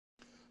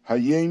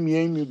Hayom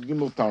Yom Yud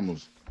Gimel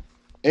Tammuz.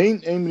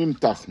 Ein Emrim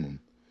Tachanun.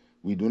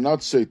 We do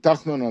not say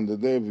Tachanun on the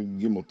day of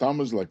Gimel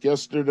Tammuz like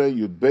yesterday.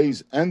 Yud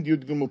Beis and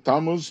Yud Gimel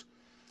Tammuz.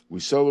 We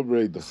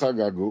celebrate the Chag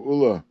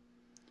HaGeula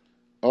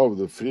of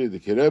the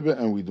Farbrengen Rebbe,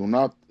 and we do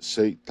not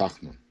say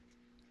Tachanun.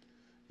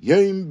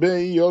 Yom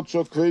Bei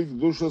Yotzo Kvei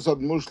Kedushas Ad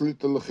Shliit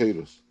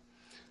Lecheirus.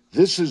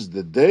 This is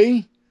the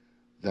day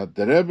that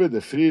the Rebbe, the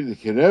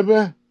Farbrengen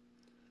Rebbe,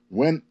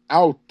 went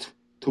out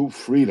to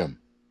freedom.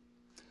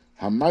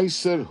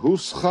 Hamaiser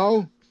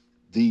Huschal,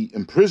 the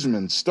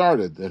imprisonment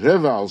started,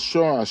 Reva al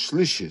Shoah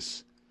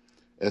Shlishis,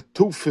 at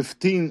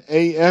 2:15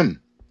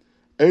 a.m.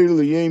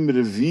 Early Yom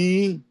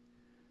Revi,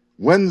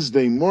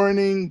 Wednesday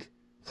morning,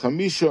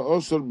 Chamisha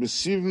Osor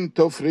B'Sivan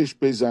Tofresh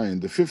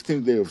Pezayin, the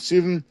 15th day of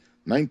Sivan,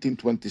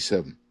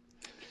 1927.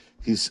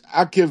 His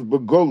Akev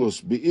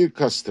Begolus Be'ir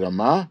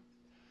Kostrama,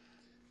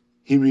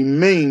 he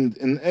remained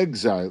in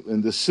exile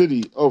in the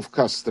city of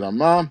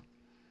Kostrama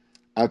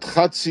at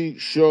Chatzi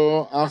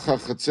Sho Acha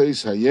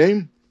Chatzeis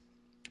Hayom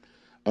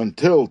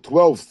until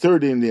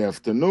 12:30 in the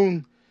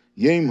afternoon.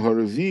 Yom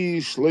Harevi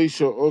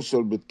Shleisha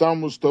Osor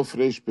B'Tammuz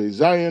Tofresh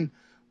Pezayin,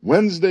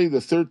 Wednesday the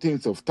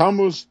 13th of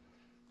Tammuz,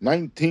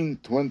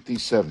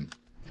 1927.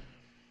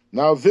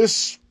 Now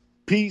this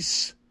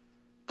piece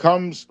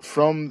comes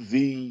from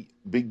the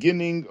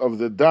beginning of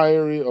the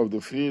diary of the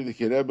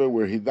Farbrengen Rebbe,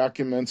 where he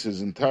documents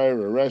his entire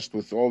arrest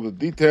with all the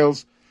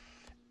details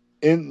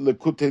in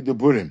Likutei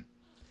Deburim.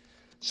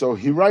 So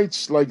he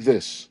writes like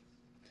this: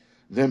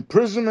 the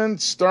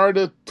imprisonment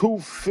started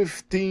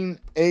 2:15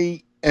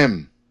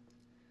 a.m.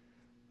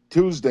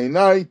 Tuesday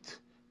night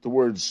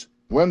towards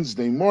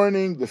Wednesday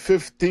morning, the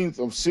 15th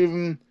of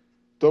Sivan,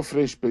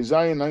 Tofresh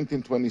Pezayin,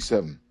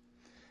 1927.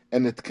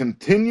 And it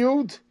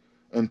continued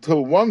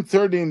until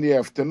 1:30 in the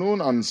afternoon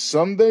on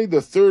Sunday,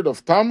 the 3rd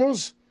of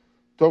Tammuz,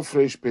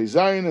 Tofresh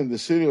Pezayin, in the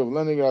city of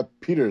Leningrad,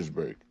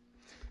 Petersburg.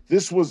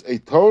 This was a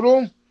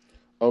total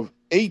of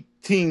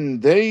 18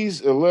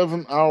 days,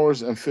 11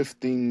 hours, and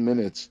 15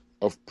 minutes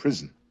of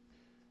prison.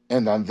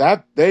 And on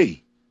that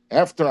day,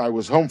 after I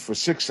was home for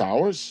 6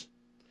 hours,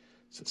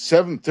 so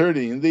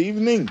 7:30 in the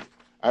evening,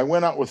 I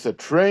went out with a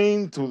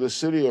train to the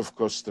city of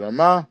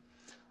Kostrama.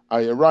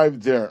 I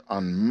arrived there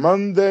on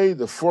Monday,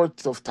 the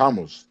 4th of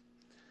Tammuz.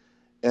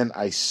 And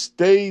I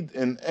stayed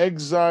in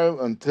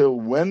exile until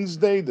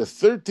Wednesday, the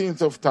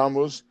 13th of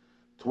Tammuz,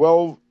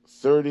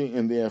 12:30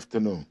 in the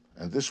afternoon.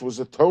 And this was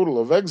a total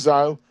of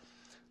exile,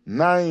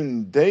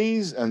 9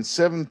 days and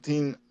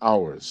 17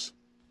 hours.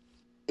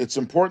 It's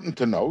important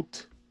to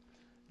note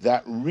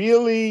that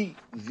really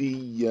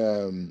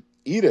the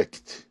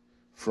edict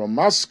from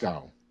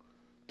Moscow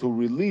to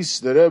release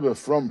the Rebbe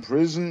from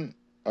prison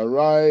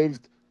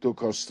arrived to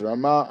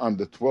Kostrama on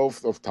the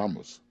 12th of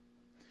Tammuz,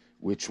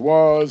 which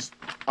was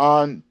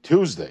on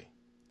Tuesday.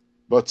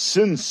 But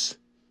since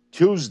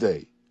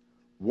Tuesday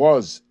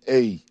was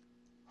a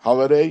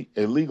holiday,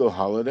 a legal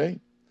holiday,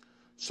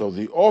 so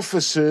the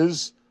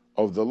offices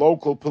of the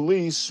local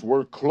police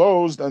were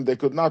closed and they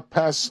could not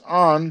pass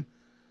on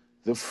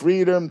the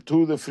freedom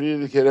to the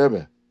Farbrengen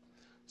Rebbe.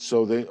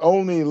 So they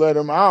only let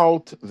him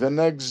out the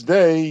next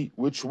day,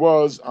 which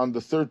was on the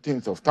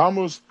 13th of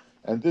Tammuz,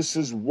 and this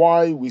is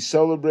why we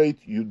celebrate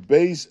Yud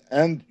Beis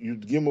and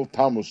Yud Gimel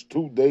Tammuz,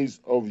 2 days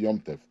of Yom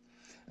Tov.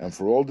 And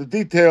for all the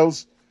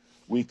details,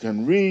 we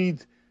can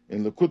read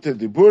in Likutei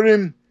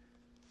Deburim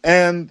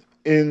and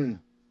in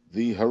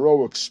the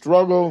heroic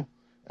struggle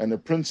and the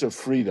Prince of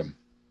Freedom.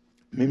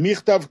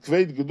 Mimichtav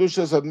Kveit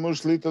Gedushas Admur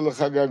Shliit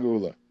Lechag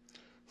HaGeula,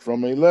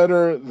 from a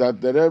letter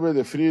that the Rebbe,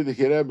 the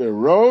Farbrengen Rebbe,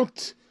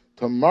 wrote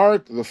to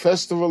mark the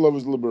festival of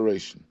his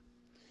liberation.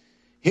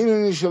 I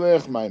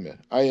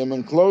am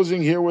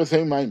enclosing here with a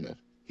maamar.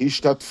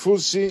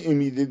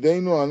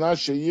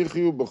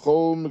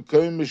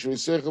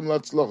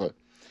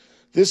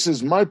 This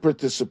is my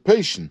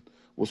participation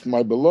with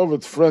my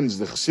beloved friends,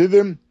 the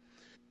Chassidim.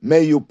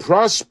 May you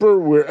prosper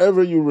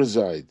wherever you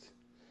reside.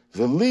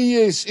 And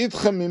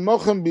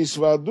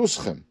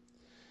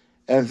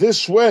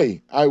this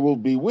way I will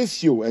be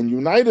with you and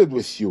united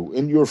with you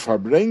in your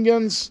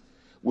farbrengens,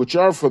 which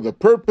are for the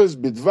purpose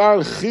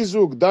bidvar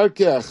chizuk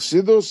darkei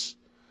Chassidus,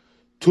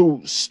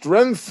 to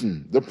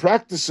strengthen the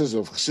practices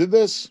of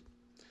Chassidus,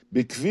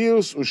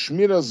 bikvius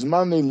ushmira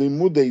zmane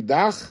limudei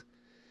dach,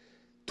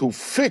 to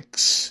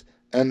fix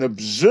and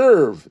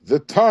observe the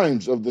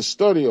times of the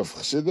study of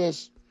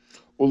Chassidus,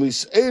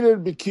 ulis'erer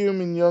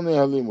b'kiyum inyonei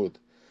halimud,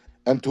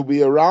 and to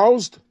be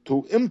aroused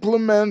to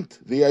implement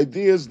the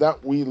ideas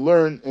that we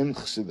learn in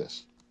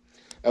Chassidus.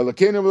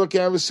 Elokeinu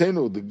v'Elokei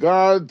Avosenu, the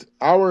God,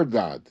 our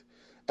God,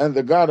 and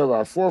the God of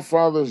our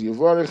forefathers,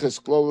 Yivarech es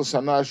Klolos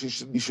Hanash,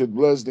 he should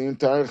bless the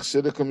entire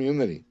Chassidic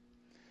community.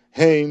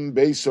 Hayom,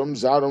 Beisom,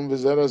 Zarom,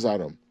 V'Zera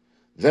Zarom,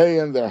 they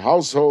and their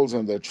households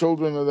and their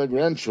children and their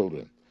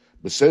grandchildren,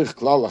 B'Seich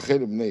Klal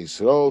Achedim Bnei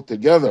Yisrael,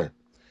 together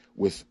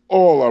with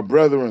all our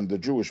brethren, the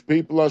Jewish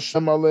people,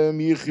 Hashem Aleim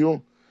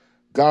Yichyu,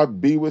 God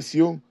be with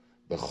you,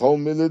 B'chol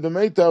Milei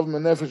Demeitav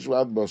Menefesh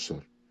V'ad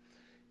Basar.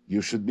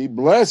 You should be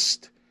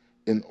blessed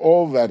in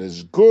all that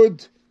is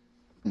good,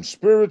 from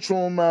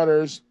spiritual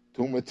matters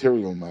to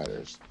material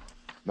matters.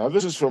 Now,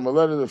 this is from a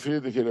letter the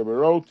Friedrich Rebbe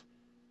wrote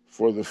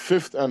for the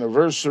 5th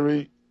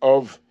anniversary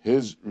of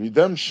his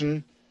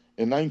redemption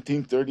in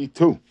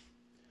 1932.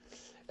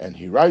 And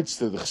he writes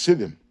to the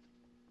Chassidim,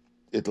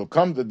 it'll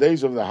come the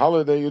days of the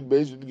holiday Yud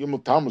Beis Yud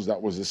Gimel Tammuz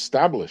that was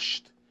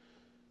established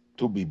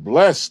to be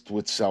blessed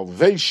with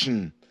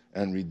salvation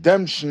and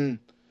redemption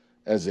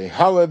as a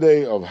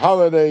holiday of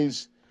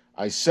holidays.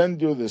 I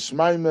send you this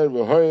maamar,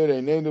 v'hoyer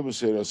eineinu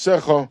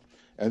b'seirosecha,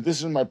 and this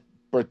is my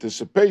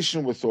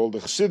participation with all the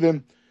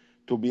Chassidim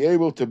to be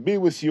able to be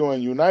with you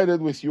and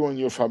united with you in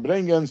your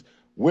Farbrengens,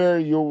 where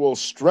you will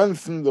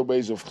strengthen the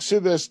ways of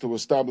Chassidus, to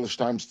establish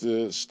times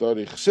to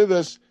study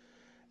Chassidus,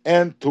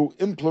 and to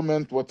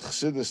implement what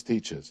Chassidus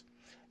teaches.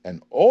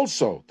 And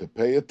also to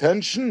pay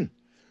attention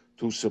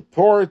to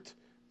support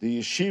the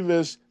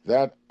yeshivas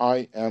that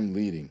I am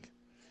leading.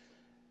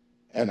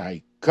 And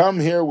I come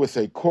here with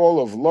a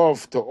call of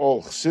love to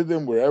all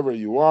Chassidim, wherever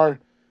you are.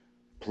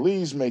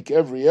 Please make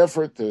every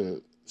effort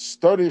to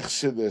study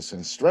Chassidus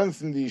and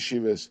strengthen the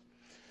yeshivas.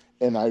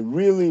 And I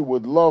really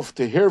would love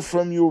to hear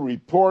from you,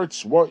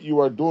 reports, what you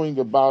are doing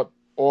about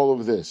all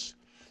of this.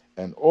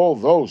 And all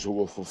those who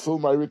will fulfill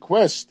my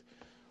request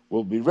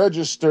will be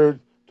registered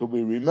to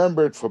be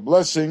remembered for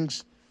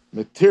blessings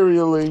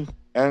materially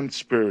and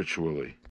spiritually.